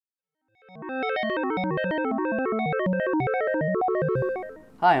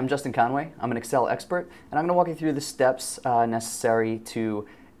Hi, I'm Justin Conway. I'm an Excel expert, and I'm going to walk you through the steps necessary to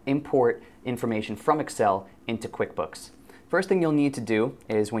import information from Excel into QuickBooks. First thing you'll need to do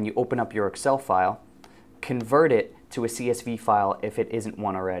is when you open up your Excel file, convert it to a CSV file if it isn't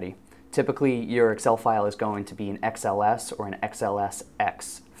one already. Typically, your Excel file is going to be an XLS or an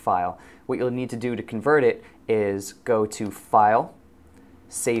XLSX file. What you'll need to do to convert it is go to File,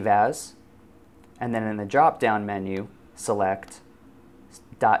 Save As, and then in the drop-down menu, select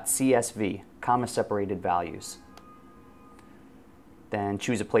 .csv, comma-separated values. Then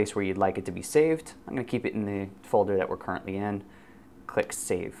choose a place where you'd like it to be saved. I'm going to keep it in the folder that we're currently in. Click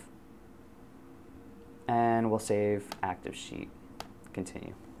Save. And we'll save Active Sheet.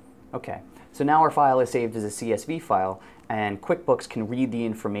 Continue. Okay, so now our file is saved as a CSV file, and QuickBooks can read the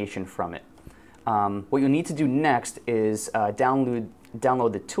information from it. What you'll need to do next is download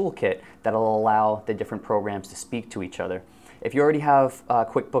the toolkit that'll allow the different programs to speak to each other. If you already have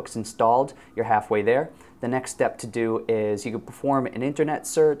QuickBooks installed, you're halfway there. The next step to do is you can perform an internet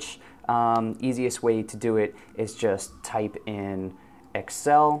search. Easiest way to do it is just type in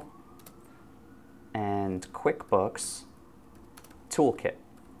Excel and QuickBooks Toolkit.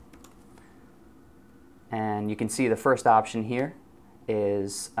 And you can see the first option here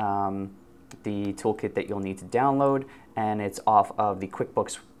is the toolkit that you'll need to download, and it's off of the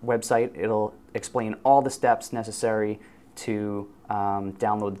QuickBooks website. It'll explain all the steps necessary to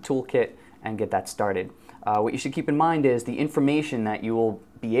download the toolkit and get that started. What you should keep in mind is the information that you will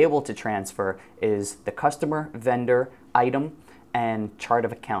be able to transfer is the customer, vendor, item, and chart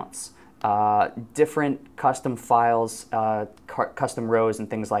of accounts. Different custom files, custom rows and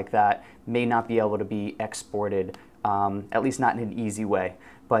things like that may not be able to be exported, at least not in an easy way.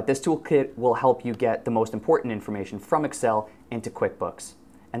 But this toolkit will help you get the most important information from Excel into QuickBooks.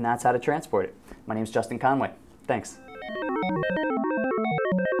 And that's how to transport it. My name is Justin Conway. Thanks.